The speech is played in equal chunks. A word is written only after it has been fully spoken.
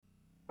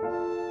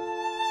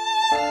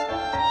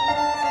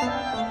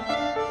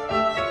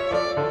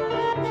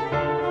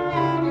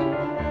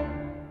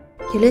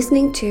You're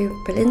listening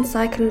to Berlin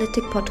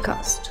Psychoanalytic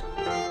Podcast.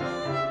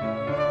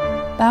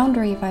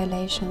 Boundary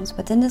violations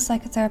within the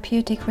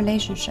psychotherapeutic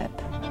relationship.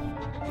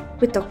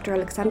 With Dr.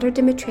 Aleksandar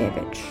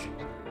Dimitrijevic.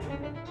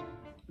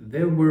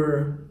 There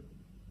were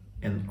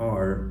and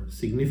are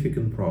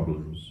significant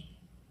problems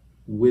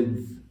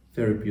with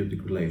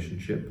therapeutic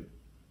relationship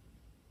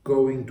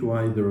going to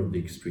either of the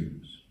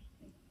extremes.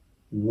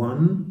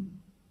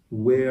 One,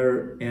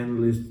 where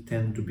analysts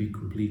tend to be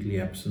completely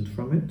absent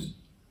from it,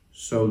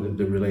 so that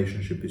the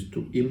relationship is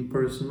too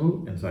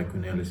impersonal, and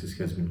psychoanalysis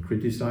has been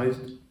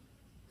criticized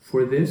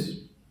for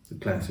this. The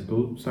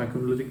classical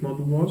psychoanalytic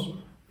model was.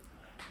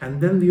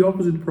 And then the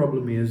opposite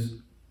problem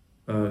is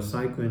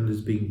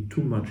psychoanalysts being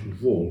too much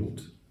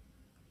involved,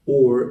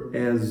 or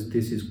as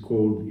this is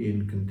called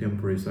in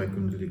contemporary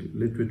psychoanalytic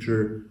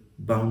literature,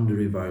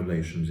 boundary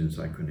violations in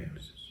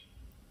psychoanalysis.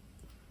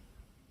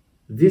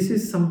 This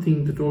is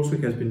something that also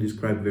has been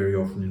described very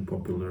often in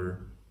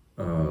popular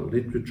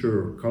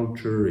literature or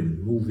culture,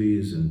 in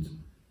movies and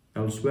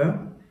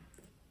elsewhere,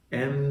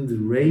 and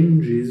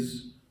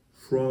ranges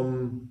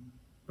from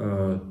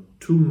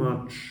too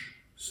much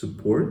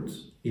support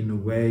in a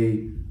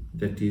way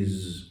that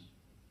is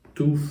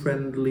too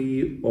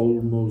friendly,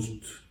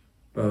 almost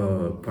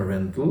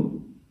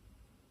parental,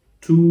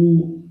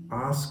 to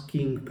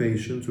asking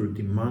patients or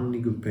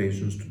demanding of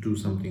patients to do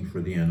something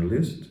for the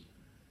analyst,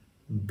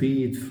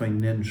 be it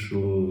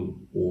financial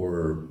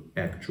or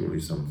actually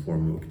some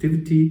form of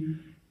activity,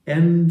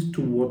 and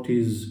to what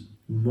is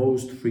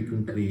most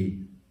frequently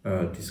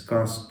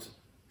discussed,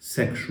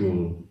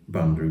 sexual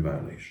boundary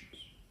violations.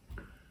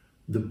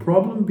 The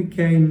problem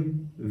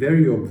became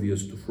very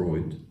obvious to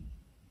Freud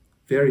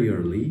very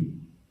early,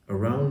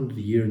 around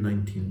the year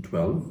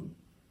 1912,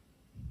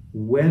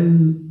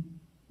 when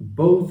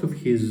both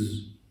of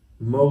his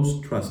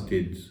most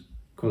trusted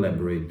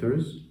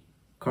collaborators,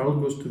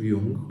 Carl Gustav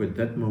Jung, who at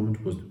that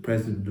moment was the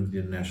president of the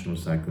International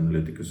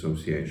Psychoanalytic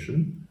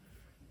Association,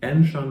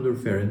 and Sándor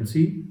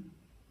Ferenczi,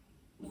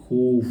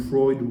 who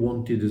Freud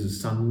wanted as a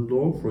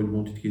son-in-law. Freud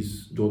wanted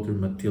his daughter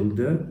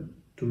Matilda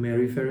to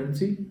marry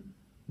Ferenczi.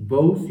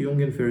 Both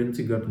Jung and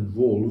Ferenczi got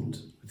involved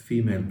with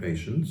female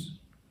patients.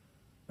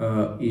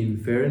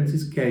 In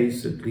Ferenczi's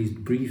case, at least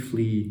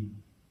briefly,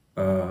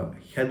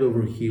 head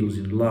over heels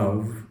in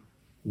love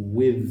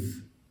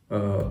with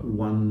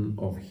one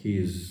of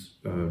his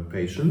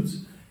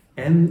patients,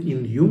 and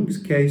in Jung's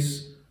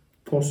case,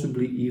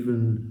 possibly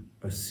even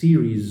a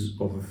series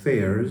of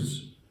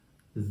affairs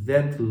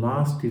that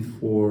lasted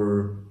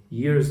for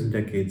years and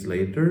decades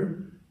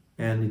later.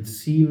 And it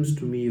seems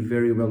to me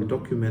very well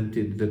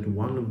documented that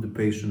one of the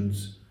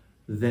patients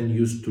then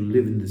used to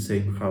live in the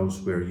same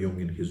house where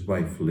Jung and his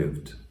wife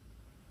lived.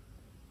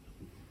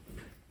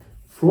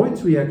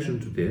 Freud's reaction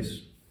to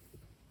this,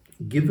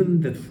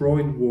 given that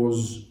Freud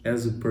was,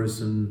 as a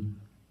person,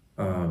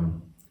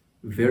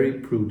 very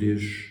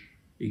prudish,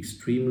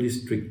 extremely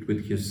strict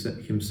with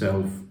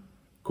himself,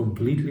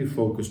 completely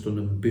focused on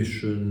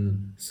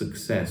ambition,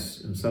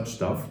 success, and such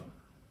stuff,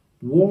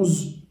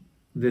 was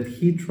that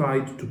he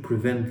tried to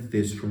prevent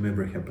this from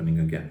ever happening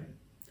again.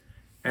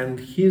 And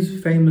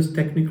his famous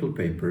technical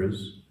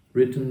papers,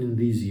 written in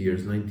these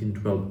years,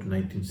 1912 to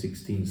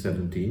 1916,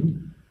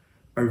 17,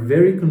 are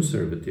very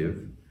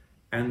conservative,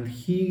 and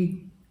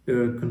he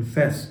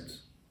confessed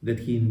that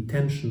he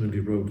intentionally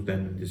wrote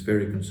them in this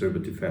very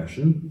conservative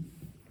fashion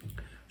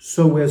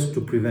so as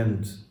to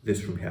prevent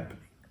this from happening.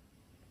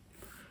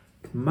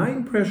 My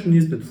impression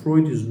is that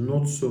Freud is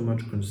not so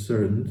much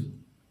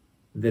concerned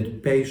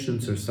that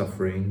patients are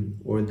suffering,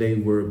 or they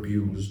were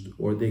abused,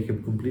 or they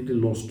have completely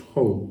lost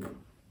hope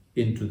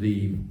into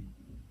the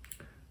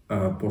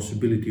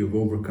possibility of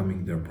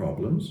overcoming their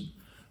problems,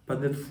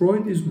 but that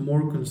Freud is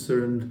more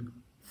concerned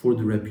for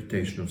the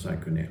reputation of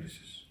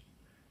psychoanalysis.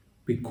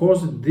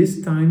 Because at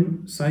this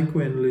time,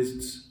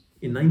 psychoanalysts,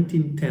 in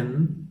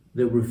 1910,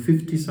 there were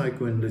 50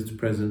 psychoanalysts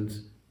present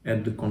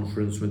at the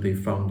conference when they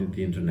founded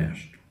the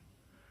International.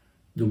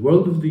 The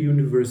world of the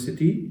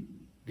university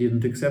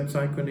didn't accept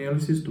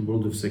psychoanalysis. The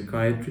world of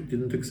psychiatry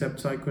didn't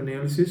accept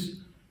psychoanalysis.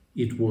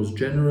 It was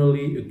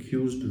generally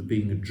accused of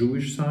being a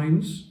Jewish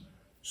science.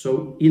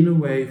 So in a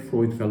way,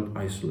 Freud felt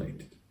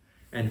isolated.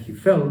 And he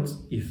felt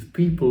if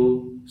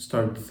people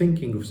start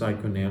thinking of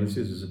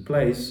psychoanalysis as a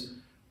place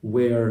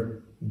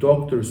where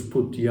doctors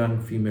put young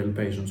female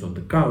patients on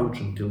the couch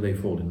until they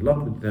fall in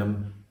love with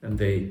them and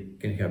they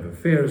can have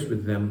affairs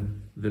with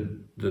them,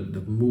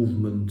 the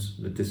movement,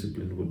 the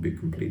discipline would be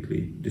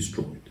completely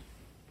destroyed.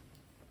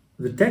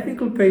 The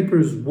technical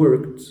papers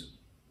worked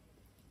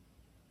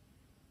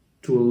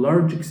to a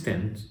large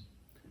extent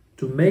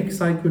to make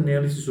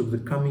psychoanalysis of the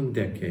coming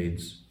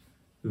decades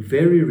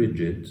very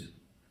rigid,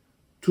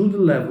 to the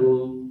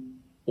level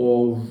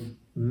of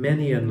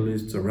many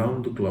analysts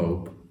around the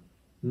globe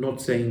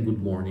not saying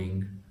good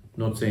morning,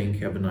 not saying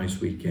have a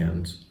nice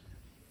weekend,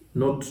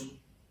 not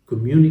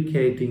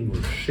communicating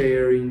or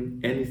sharing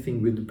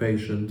anything with the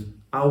patient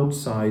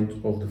outside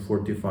of the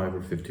 45 or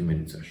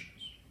 50-minute sessions.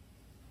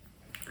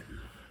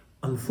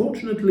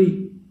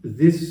 Unfortunately,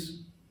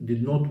 this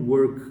did not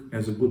work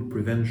as a good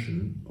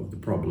prevention of the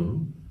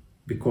problem,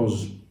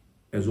 because,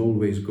 as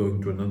always,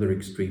 going to another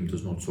extreme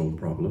does not solve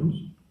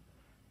problems.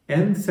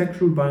 And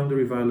sexual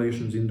boundary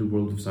violations in the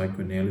world of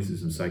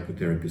psychoanalysis and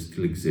psychotherapy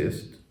still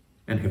exist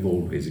and have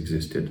always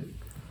existed.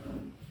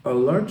 A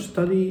large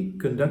study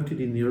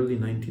conducted in the early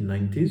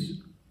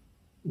 1990s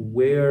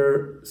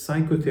where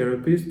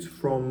psychotherapists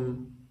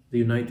from the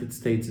United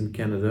States and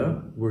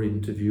Canada were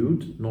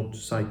interviewed, not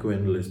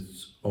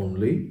psychoanalysts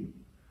only,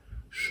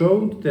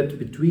 showed that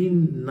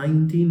between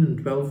 19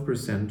 and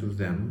 12% of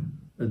them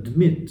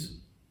admit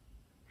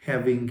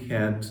having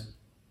had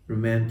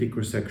romantic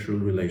or sexual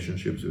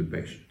relationships with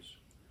patients.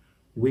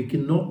 We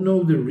cannot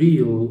know the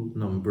real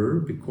number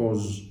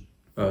because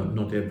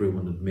not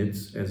everyone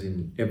admits, as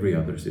in every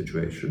other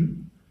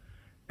situation.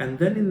 And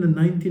then in the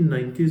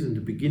 1990s and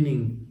the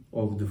beginning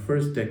of the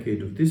first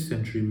decade of this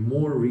century,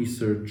 more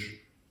research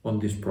on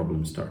this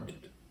problem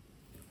started.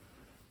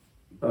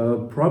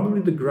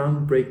 Probably the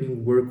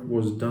groundbreaking work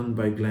was done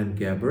by Glenn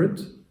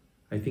Gabbard.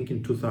 I think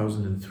in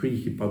 2003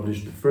 he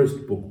published the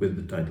first book with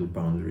the title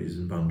Boundaries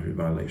and Boundary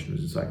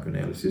Violations in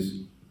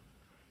Psychoanalysis.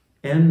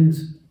 And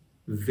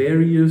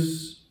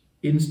various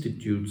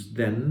institutes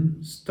then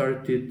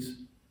started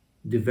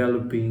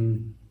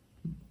developing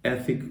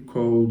ethic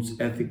codes,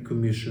 ethic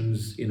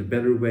commissions in a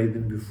better way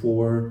than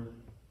before.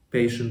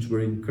 Patients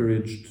were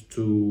encouraged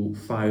to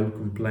file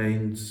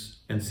complaints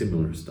and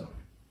similar stuff.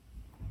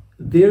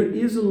 There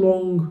is a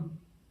long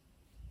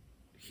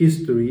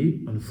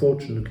history,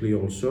 unfortunately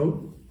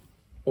also,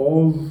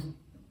 of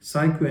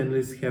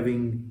psychoanalysts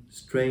having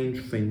strange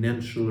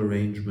financial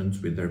arrangements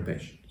with their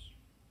patients.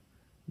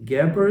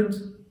 Gabbard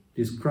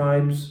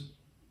describes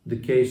the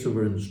case of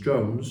Ernest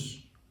Jones,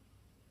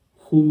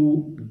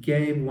 who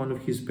gave one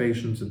of his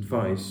patients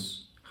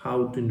advice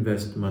how to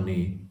invest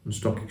money on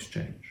stock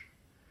exchange.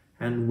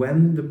 And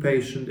when the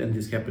patient, and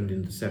this happened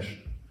in the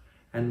session,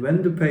 and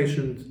when the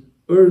patient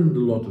earned a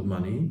lot of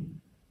money,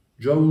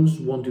 Jones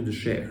wanted a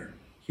share.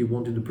 He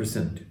wanted a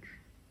percentage.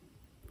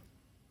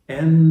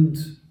 And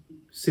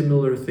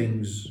similar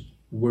things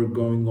were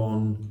going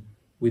on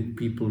with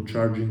people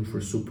charging for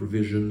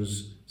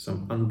supervisions,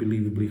 some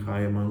unbelievably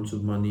high amounts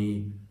of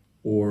money,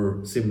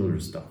 or similar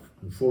stuff.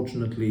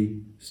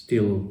 Unfortunately,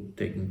 still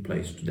taking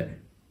place today.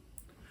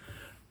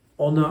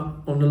 On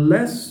a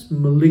less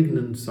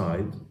malignant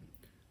side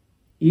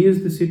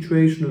is the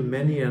situation of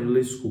many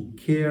analysts who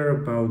care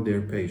about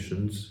their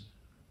patients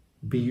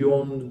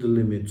beyond the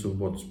limits of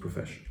what's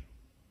professional.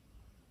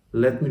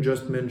 Let me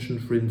just mention,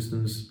 for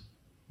instance,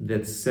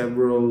 that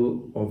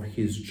several of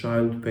his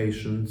child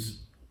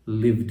patients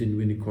lived in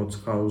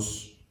Winnicott's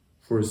house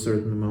for a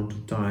certain amount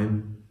of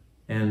time,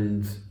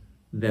 and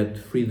that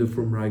Frida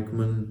from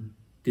Reichmann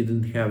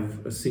didn't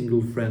have a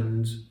single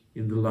friend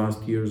in the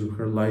last years of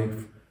her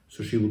life,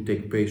 so she would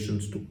take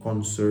patients to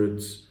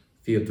concerts,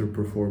 theater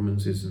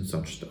performances, and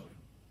such stuff.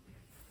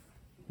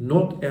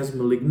 Not as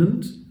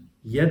malignant,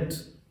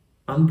 yet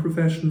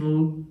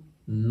unprofessional,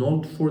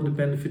 not for the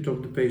benefit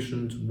of the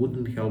patient,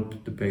 wouldn't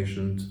help the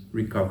patient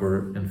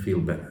recover and feel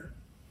better.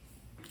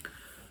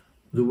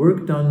 The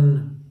work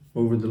done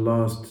over the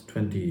last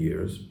 20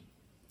 years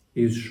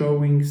is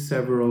showing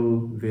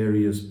several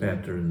various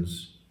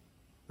patterns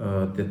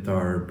that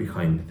are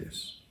behind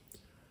this.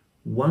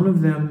 One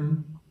of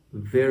them,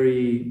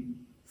 very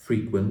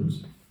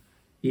frequent,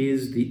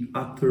 is the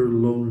utter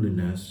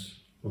loneliness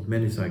of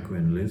many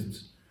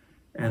psychoanalysts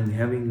and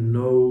having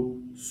no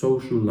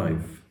social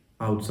life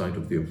outside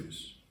of the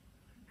office.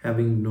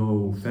 Having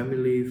no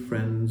family,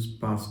 friends,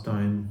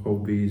 pastime,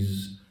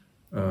 hobbies,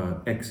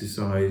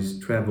 exercise,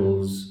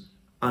 travels,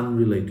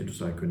 unrelated to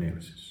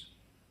psychoanalysis.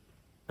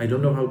 I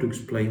don't know how to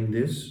explain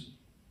this,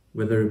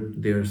 whether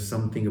there's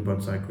something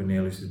about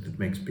psychoanalysis that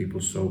makes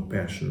people so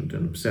passionate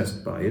and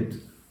obsessed by it,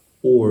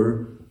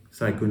 or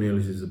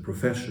psychoanalysis is a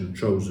profession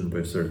chosen by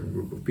a certain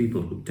group of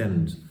people who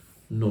tend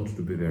not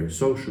to be very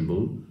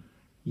sociable,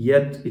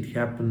 yet it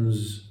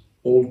happens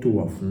all too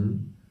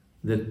often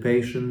that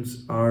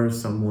patients are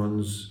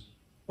someone's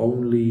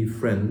only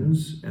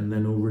friends and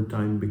then over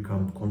time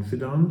become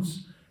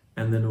confidants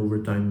and then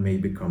over time may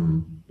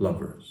become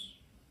lovers.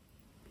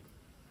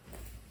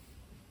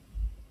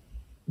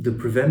 The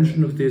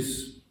prevention of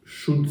this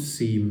should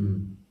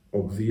seem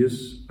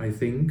obvious, I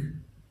think,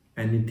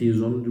 and it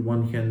is on the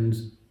one hand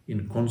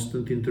in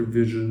constant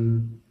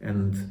intervision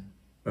and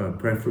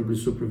preferably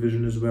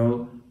supervision as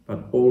well,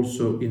 but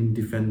also in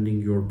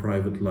defending your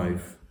private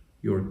life,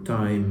 your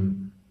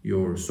time,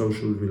 your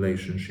social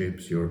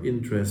relationships, your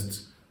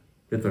interests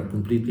that are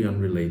completely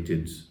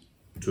unrelated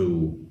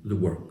to the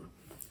work.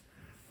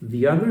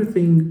 The other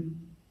thing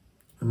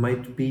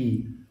might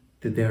be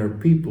that there are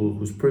people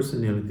whose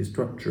personality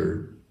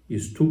structure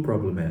is too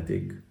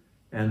problematic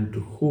and to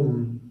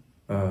whom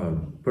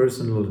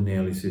personal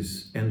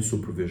analysis and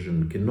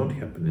supervision cannot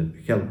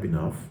help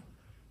enough,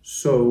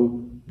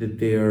 so that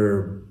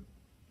their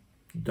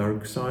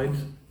dark side,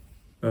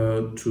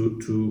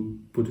 to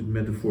put it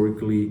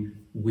metaphorically,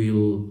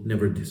 will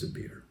never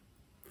disappear.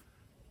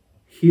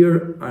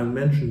 Here I'll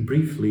mention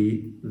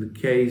briefly the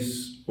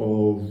case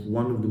of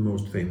one of the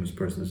most famous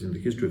persons in the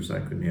history of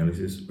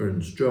psychoanalysis,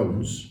 Ernest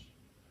Jones,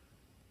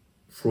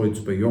 Freud's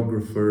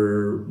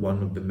biographer,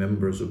 one of the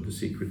members of the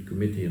secret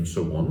committee, and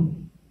so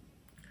on,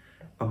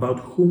 about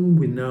whom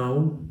we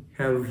now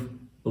have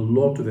a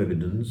lot of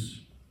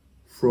evidence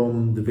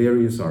from the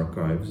various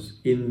archives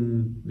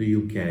in the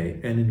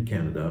UK and in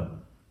Canada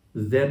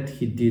that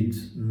he did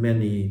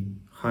many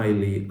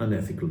highly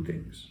unethical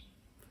things.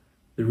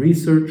 The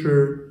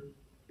researcher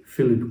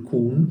Philip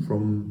Kuhn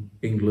from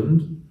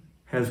England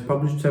has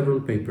published several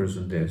papers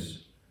on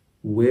this,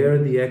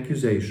 where the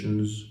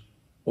accusations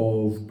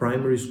of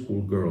primary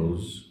school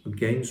girls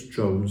against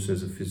Jones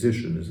as a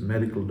physician, as a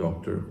medical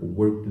doctor who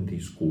worked in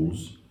these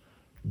schools,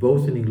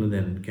 both in England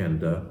and in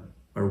Canada,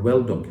 are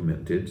well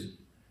documented.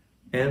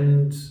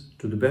 And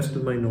to the best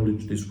of my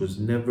knowledge, this was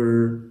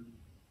never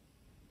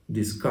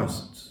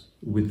discussed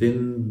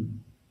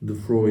within the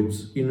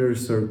Freud's inner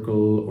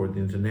circle or the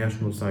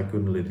international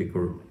psychoanalytic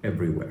or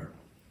everywhere.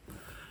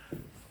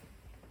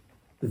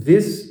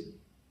 This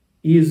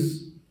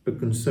is a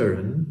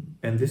concern,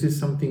 and this is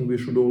something we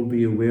should all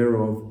be aware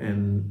of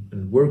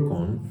and work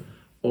on,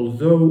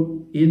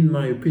 although, in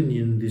my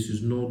opinion, this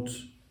is not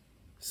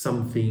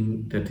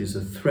something that is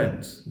a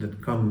threat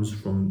that comes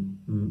from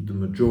the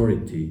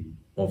majority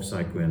of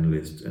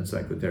psychoanalysts and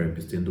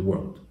psychotherapists in the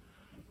world.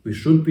 We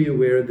should be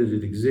aware that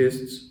it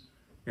exists,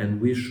 and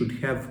we should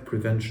have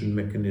prevention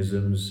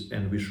mechanisms,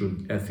 and we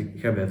should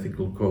have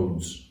ethical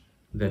codes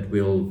that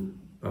will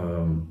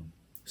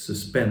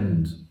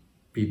suspend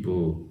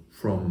people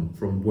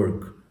from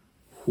work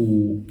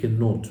who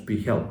cannot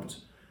be helped.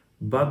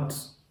 But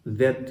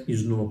that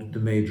is not the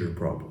major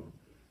problem.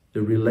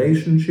 The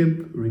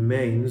relationship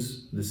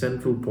remains the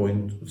central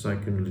point of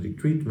psychoanalytic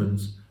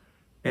treatments,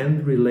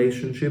 and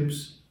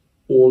relationships,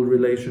 all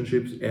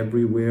relationships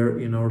everywhere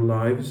in our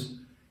lives,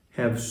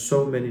 have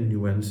so many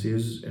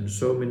nuances and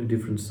so many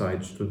different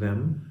sides to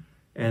them,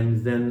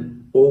 and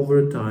then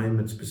over time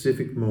at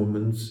specific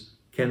moments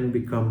can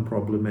become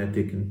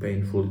problematic and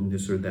painful in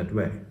this or that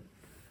way.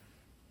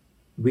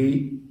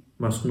 We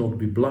must not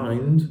be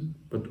blind,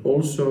 but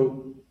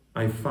also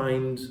I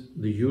find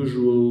the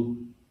usual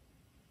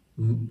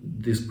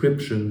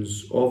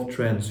descriptions of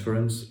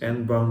transference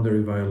and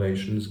boundary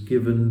violations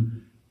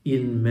given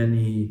in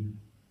many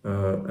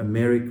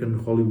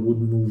American Hollywood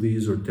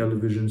movies or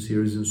television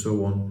series and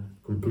so on,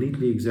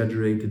 completely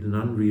exaggerated and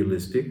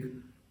unrealistic.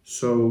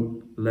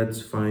 So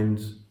let's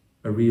find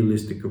a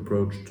realistic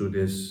approach to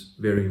this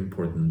very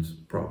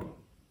important problem.